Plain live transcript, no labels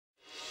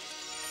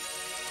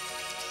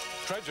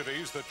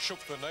Tragedies that shook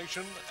the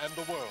nation and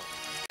the world.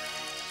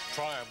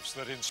 Triumphs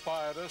that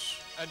inspired us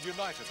and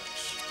united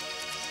us.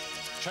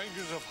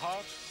 Changes of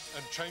heart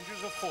and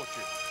changes of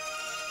fortune.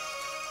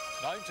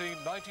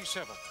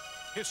 1997,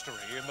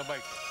 history in the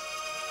making.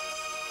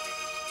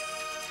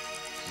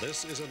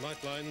 This is a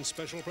Nightline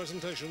special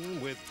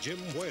presentation with Jim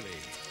Waley.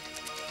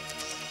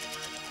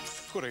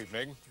 Good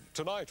evening.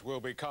 Tonight we'll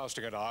be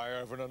casting an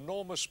eye over an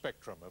enormous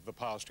spectrum of the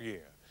past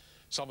year.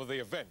 Some of the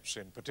events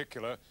in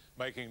particular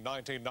making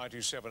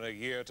 1997 a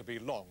year to be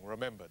long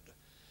remembered.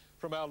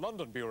 From our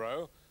London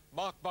bureau,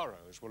 Mark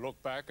Burrows will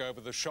look back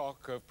over the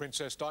shock of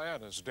Princess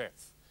Diana's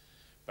death.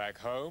 Back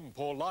home,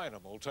 Paul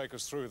Lynham will take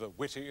us through the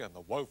witty and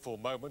the woeful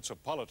moments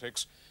of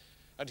politics,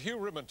 and Hugh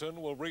Riminton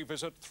will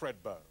revisit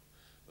Thredbo,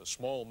 the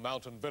small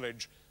mountain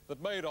village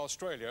that made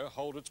Australia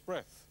hold its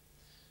breath.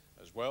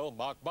 As well,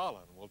 Mark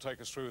Barlin will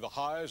take us through the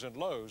highs and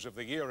lows of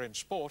the year in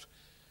sport,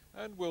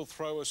 and we'll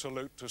throw a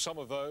salute to some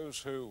of those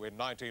who, in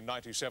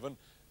 1997,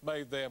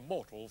 made their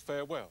mortal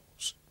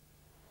farewells.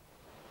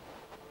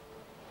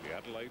 The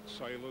Adelaide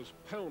sailors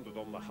pounded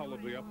on the hull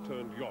of the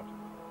upturned yacht.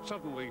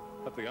 Suddenly,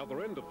 at the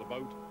other end of the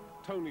boat,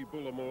 Tony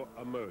Bullimore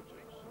emerges.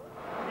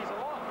 He's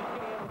alive.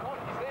 He's getting out of the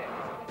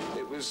boat.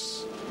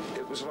 He's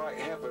there. It was like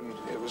heaven.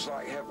 It was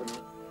like heaven.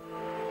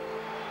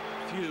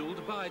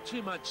 Fueled by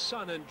too much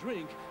sun and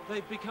drink,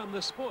 they've become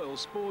the spoil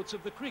sports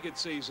of the cricket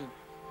season.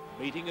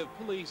 A meeting of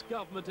police,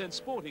 government and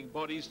sporting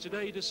bodies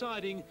today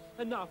deciding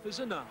enough is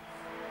enough.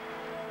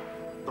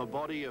 The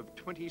body of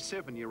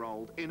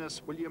 27-year-old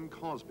Innes William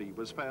Cosby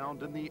was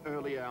found in the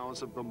early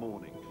hours of the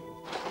morning.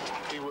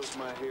 He was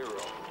my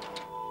hero.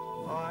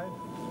 I,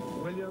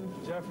 William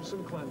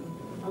Jefferson Clinton,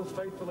 will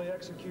faithfully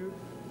execute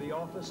the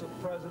office of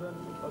President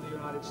of the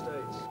United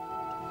States.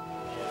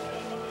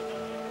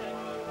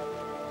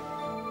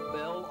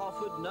 Bell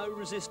offered no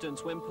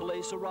resistance when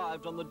police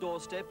arrived on the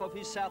doorstep of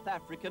his South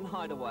African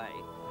hideaway.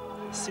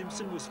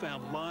 Simpson was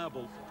found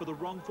liable for the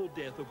wrongful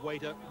death of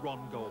waiter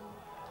Ron Goldman.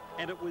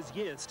 And it was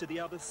yes to the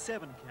other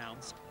 7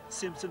 counts.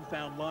 Simpson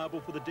found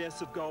liable for the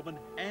deaths of Goldman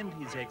and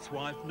his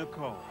ex-wife,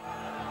 Nicole.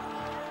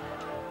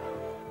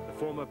 The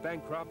former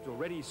bankrupt,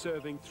 already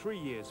serving 3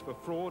 years for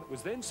fraud,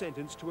 was then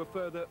sentenced to a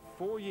further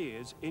 4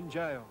 years in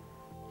jail.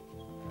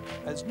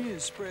 As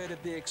news spread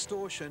of the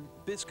extortion,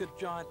 biscuit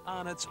giant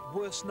Arnott's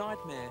worst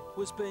nightmare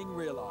was being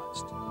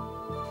realised.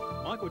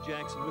 Michael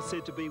Jackson was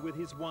said to be with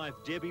his wife,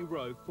 Debbie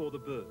Rowe, for the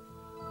birth.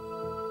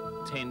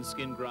 10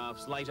 skin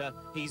grafts later,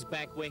 he's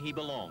back where he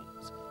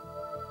belongs.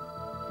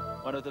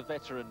 One of the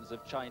veterans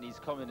of Chinese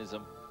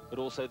communism, but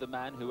also the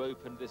man who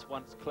opened this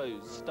once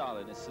closed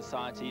Stalinist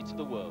society to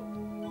the world.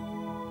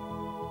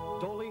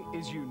 Dolly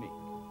is unique.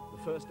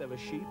 The first ever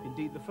sheep,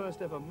 indeed the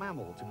first ever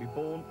mammal to be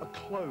born a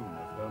clone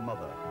of her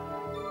mother.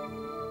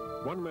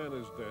 One man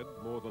is dead,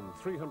 more than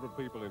 300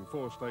 people in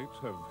 4 states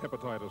have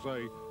hepatitis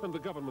A, and the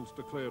government's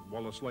declared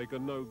Wallace Lake a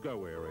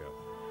no-go area.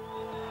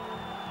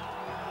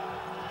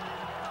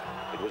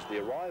 It was the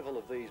arrival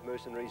of these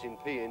mercenaries in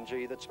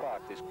PNG that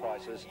sparked this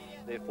crisis.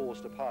 Their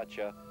forced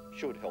departure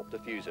should help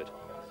defuse it.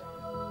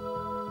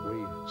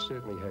 We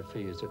certainly have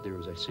fears that there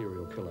is a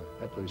serial killer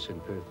at loose in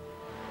Perth.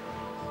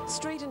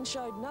 Streeton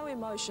showed no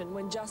emotion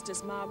when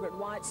Justice Margaret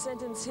White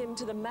sentenced him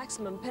to the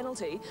maximum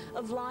penalty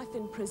of life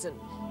in prison.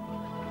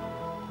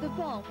 The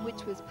bomb,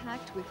 which was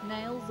packed with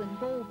nails and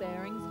ball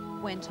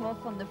bearings, went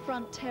off on the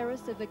front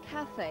terrace of a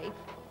cafe.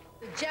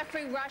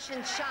 Jeffrey Rush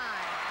and Shine.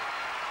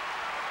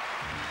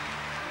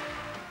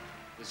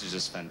 This is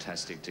just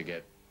fantastic to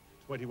get.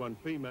 21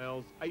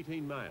 females,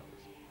 18 males,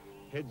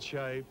 heads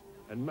shaved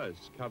and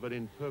most covered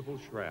in purple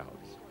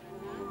shrouds.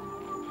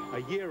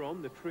 A year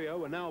on, the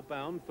trio are now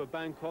bound for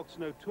Bangkok's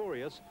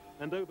notorious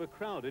and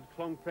overcrowded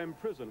Klong Prem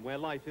prison, where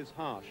life is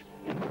harsh.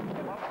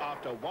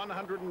 After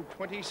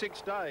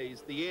 126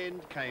 days, the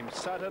end came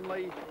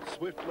suddenly,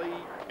 swiftly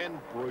and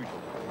brutally.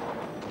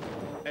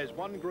 As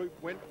one group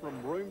went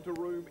from room to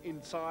room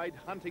inside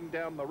hunting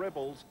down the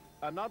rebels,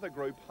 another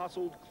group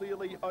hustled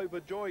clearly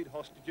overjoyed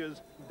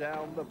hostages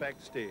down the back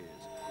stairs.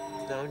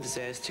 No one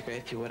deserves to go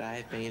through what I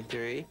have been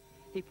through.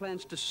 He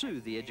plans to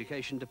sue the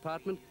Education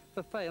Department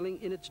for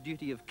failing in its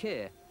duty of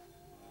care.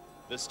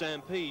 The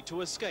stampede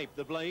to escape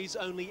the blaze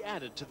only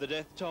added to the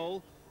death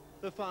toll.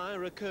 The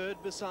fire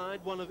occurred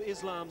beside one of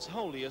Islam's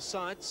holiest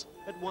sites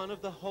at one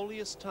of the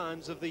holiest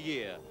times of the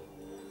year.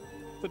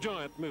 The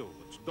giant mill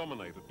that's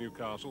dominated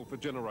Newcastle for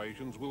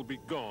generations will be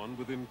gone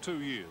within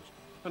 2 years,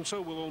 and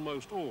so will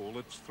almost all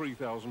its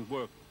 3,000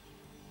 workers.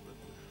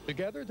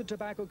 Together, the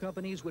tobacco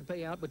companies would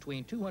pay out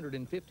between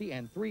 $250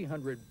 and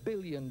 $300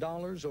 billion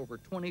over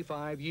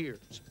 25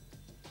 years.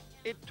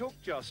 It took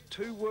just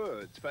 2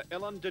 words for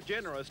Ellen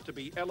DeGeneres to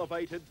be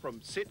elevated from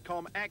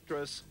sitcom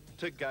actress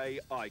to gay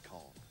icon.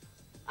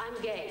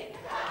 I'm gay.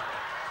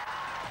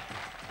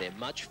 Their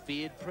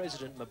much-feared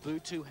President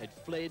Mobutu had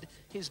fled.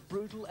 His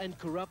brutal and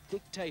corrupt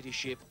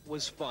dictatorship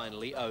was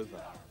finally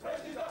over.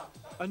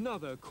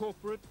 Another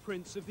corporate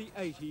prince of the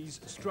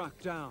 80s struck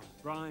down.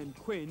 Brian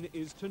Quinn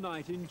is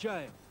tonight in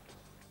jail.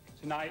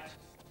 Tonight,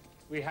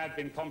 we have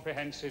been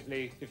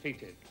comprehensively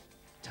defeated.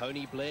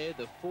 Tony Blair,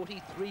 the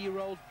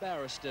 43-year-old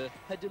barrister,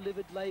 had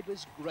delivered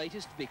Labor's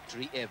greatest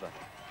victory ever.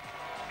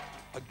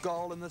 A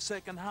goal in the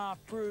second half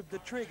proved the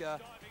trigger.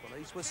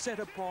 Police were set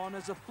upon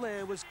as a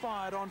flare was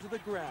fired onto the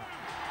ground.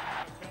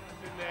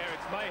 In there,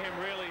 it's mayhem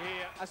really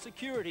here. A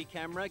security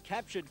camera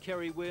captured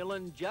Kerry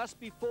Whelan just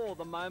before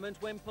the moment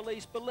when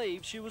police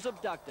believed she was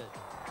abducted.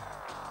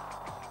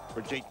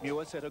 Brigitte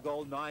Muir set a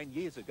goal 9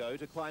 years ago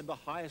to climb the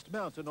highest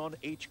mountain on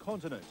each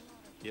continent.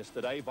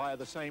 Yesterday, via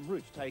the same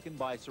route taken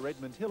by Sir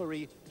Edmund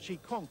Hillary, she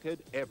conquered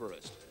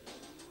Everest.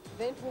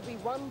 Event will be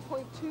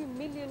 $1.2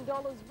 million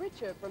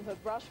richer from her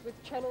brush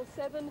with Channel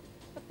 7,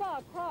 a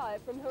far cry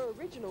from her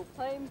original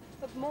claim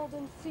of more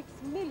than $6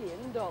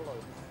 million.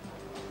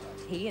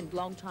 He and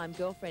longtime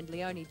girlfriend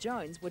Leonie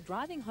Jones were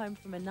driving home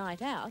from a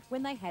night out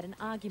when they had an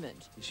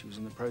argument. She was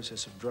in the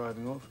process of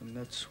driving off, and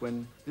that's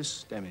when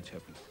this damage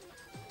happened.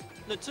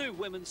 The two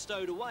women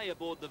stowed away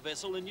aboard the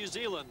vessel in New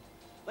Zealand.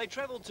 They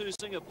travelled to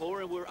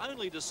Singapore and were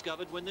only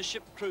discovered when the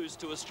ship cruised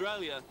to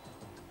Australia.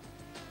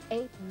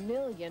 8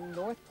 million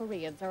North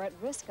Koreans are at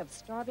risk of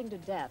starving to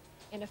death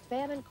in a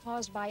famine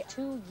caused by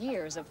 2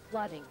 years of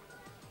flooding.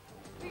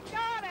 We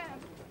got him!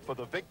 For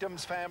the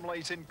victims'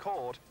 families in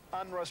court,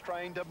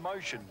 unrestrained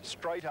emotion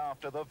straight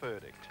after the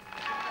verdict.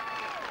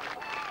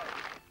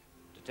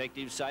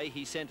 Detectives say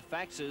he sent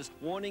faxes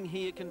warning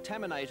he had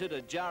contaminated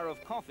a jar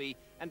of coffee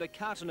and a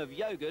carton of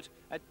yoghurt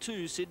at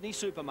 2 Sydney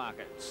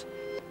supermarkets.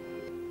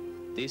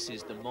 This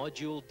is the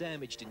module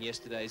damaged in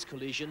yesterday's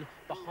collision.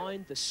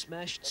 Behind the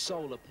smashed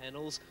solar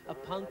panels, a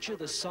puncture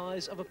the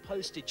size of a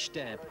postage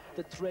stamp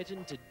that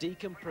threatened to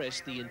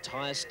decompress the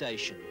entire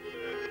station.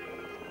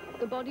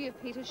 The body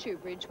of Peter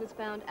Shoebridge was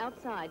found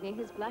outside near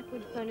his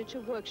Blackwood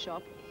furniture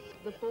workshop.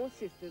 The 4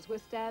 sisters were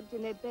stabbed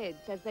in their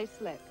beds as they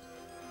slept.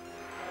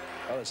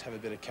 Others have a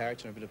bit of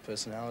character and a bit of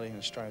personality, and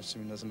Australian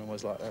swimming doesn't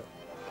always like that.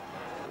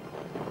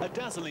 A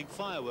dazzling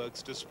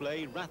fireworks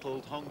display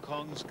rattled Hong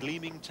Kong's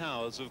gleaming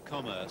towers of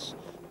commerce.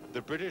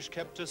 The British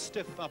kept a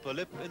stiff upper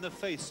lip in the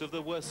face of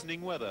the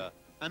worsening weather,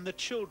 and the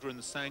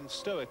children sang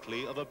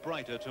stoically of a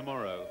brighter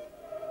tomorrow.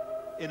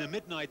 In a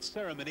midnight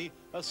ceremony,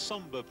 a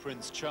sombre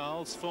Prince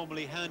Charles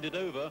formally handed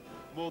over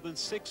more than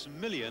 6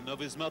 million of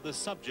his mother's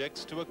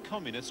subjects to a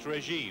communist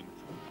regime.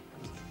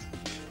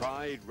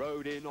 Pride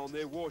rode in on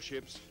their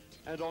warships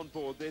and on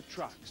board their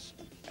trucks,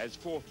 as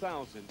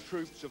 4,000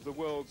 troops of the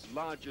world's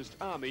largest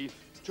army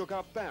took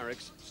up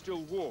barracks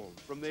still warm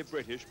from their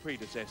British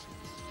predecessors.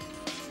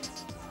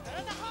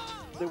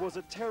 There was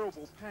a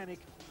terrible panic.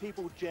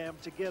 People jammed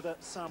together,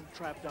 some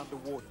trapped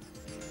underwater.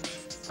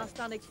 Just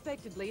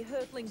unexpectedly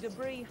hurtling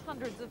debris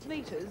hundreds of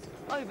metres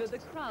over the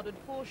crowded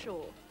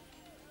foreshore.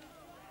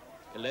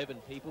 11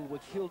 people were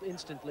killed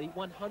instantly.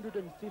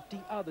 150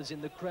 others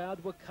in the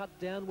crowd were cut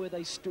down where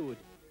they stood.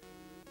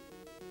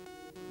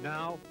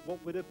 Now,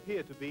 what would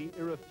appear to be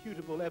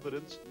irrefutable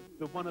evidence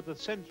that one of the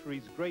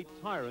century's great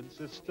tyrants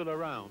is still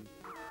around.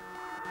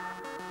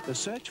 The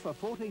search for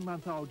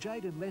 14-month-old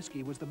Jaden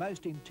Lesky was the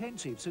most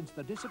intensive since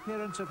the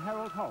disappearance of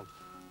Harold Holt.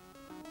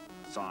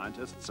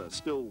 Scientists are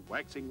still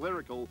waxing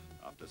lyrical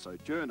after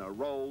Sojourner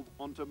rolled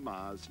onto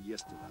Mars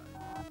yesterday.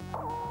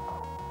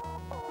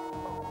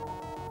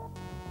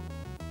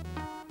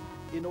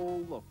 In all,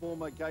 the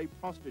former gay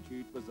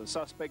prostitute was the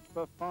suspect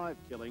for 5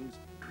 killings,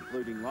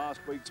 including last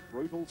week's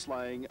brutal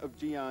slaying of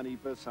Gianni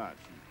Versace.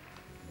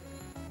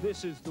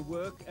 This is the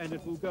work, and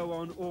it will go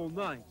on all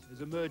night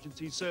as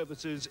emergency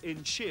services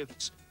in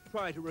shifts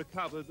try to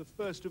recover the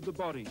first of the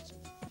bodies.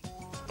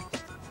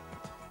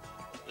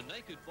 The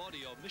naked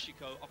body of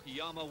Michiko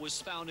Okayama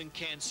was found in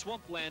canned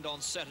swampland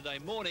on Saturday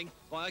morning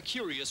by a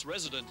curious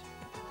resident.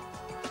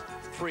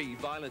 3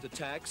 violent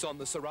attacks on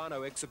the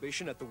Serrano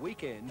exhibition at the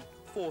weekend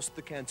forced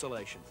the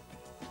cancellation.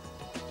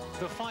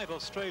 The 5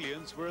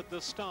 Australians were at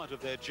the start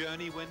of their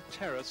journey when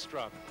terror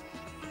struck.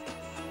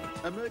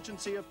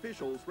 Emergency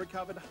officials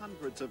recovered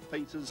hundreds of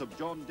pieces of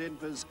John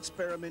Denver's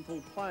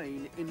experimental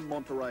plane in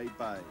Monterey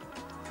Bay.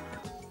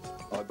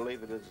 I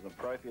believe it is an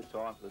appropriate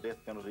time for the death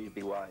penalty to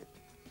be waived.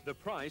 The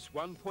price,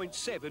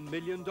 $1.7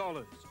 million.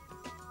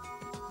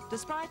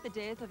 Despite the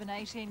death of an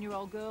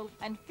 18-year-old girl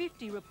and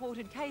 50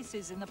 reported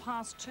cases in the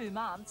past 2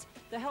 months,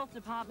 the Health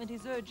Department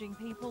is urging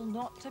people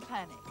not to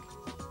panic.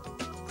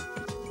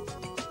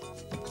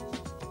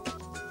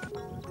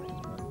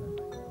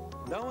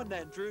 Noah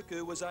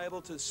Nandruku was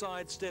able to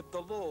sidestep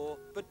the law,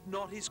 but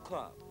not his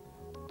club.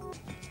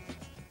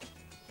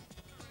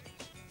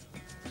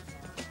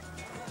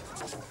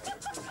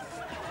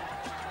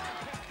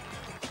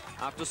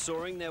 After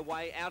sawing their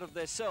way out of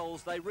their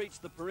cells, they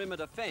reached the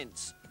perimeter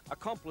fence.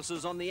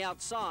 Accomplices on the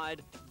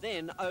outside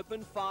then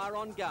opened fire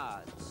on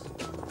guards.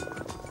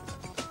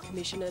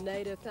 Commissioner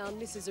Nader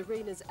found Mrs.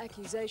 Arena's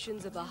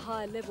accusations of a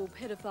high-level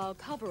pedophile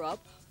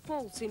cover-up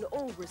false in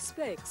all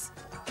respects.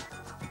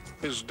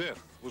 His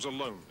death was a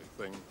lonely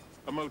thing,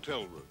 a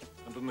motel room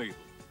and a needle.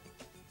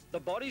 The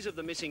bodies of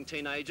the missing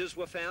teenagers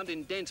were found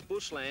in dense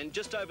bushland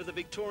just over the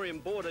Victorian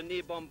border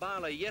near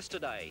Bombala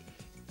yesterday.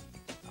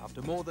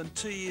 After more than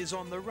 2 years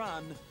on the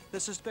run, the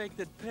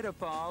suspected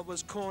pedophile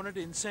was cornered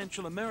in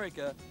Central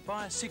America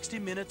by a 60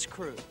 Minutes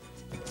crew.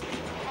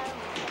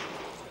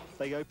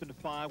 They opened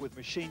fire with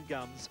machine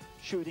guns,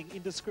 shooting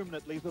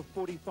indiscriminately for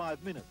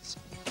 45 minutes.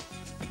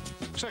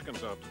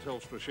 Seconds after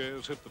Telstra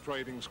shares hit the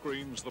trading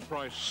screens, the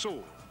price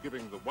soared,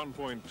 giving the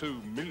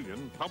 1.2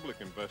 million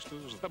public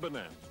investors a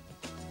bonanza.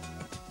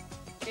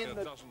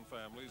 A dozen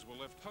families were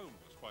left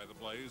homeless by the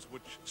blaze,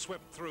 which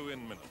swept through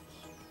in minutes.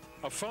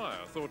 A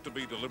fire thought to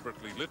be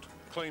deliberately lit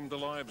claimed the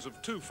lives of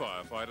 2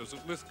 firefighters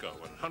at Lithgow,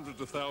 and hundreds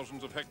of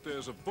thousands of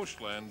hectares of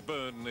bushland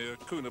burned near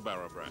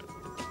Coonabarabran.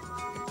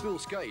 Bill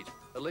Skate,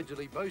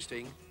 allegedly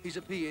boasting he's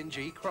a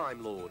PNG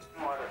crime lord.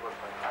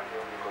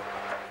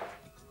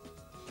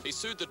 He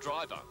sued the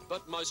driver,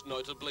 but most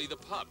notably the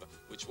pub,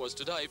 which was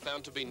today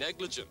found to be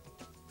negligent.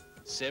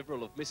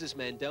 Several of Mrs.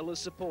 Mandela's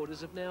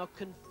supporters have now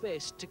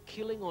confessed to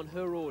killing on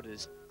her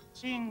orders.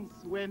 Things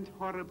went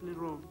horribly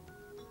wrong.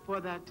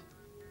 For that,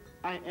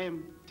 I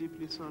am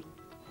deeply sorry.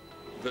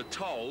 The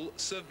toll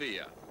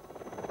severe.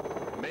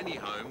 Many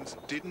homes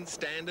didn't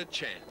stand a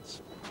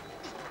chance.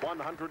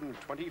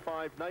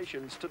 125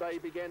 nations today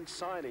began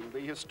signing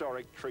the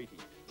historic treaty,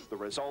 the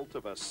result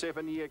of a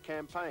 7-year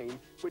campaign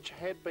which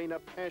had been a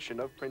passion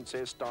of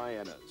Princess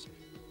Diana's.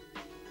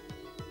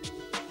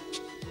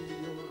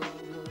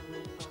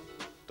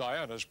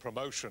 Diana's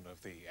promotion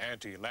of the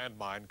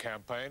anti-landmine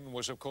campaign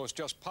was, of course,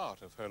 just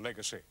part of her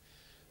legacy.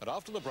 And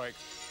after the break,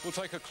 we'll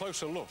take a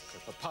closer look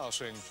at the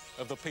passing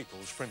of the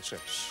People's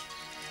Princess.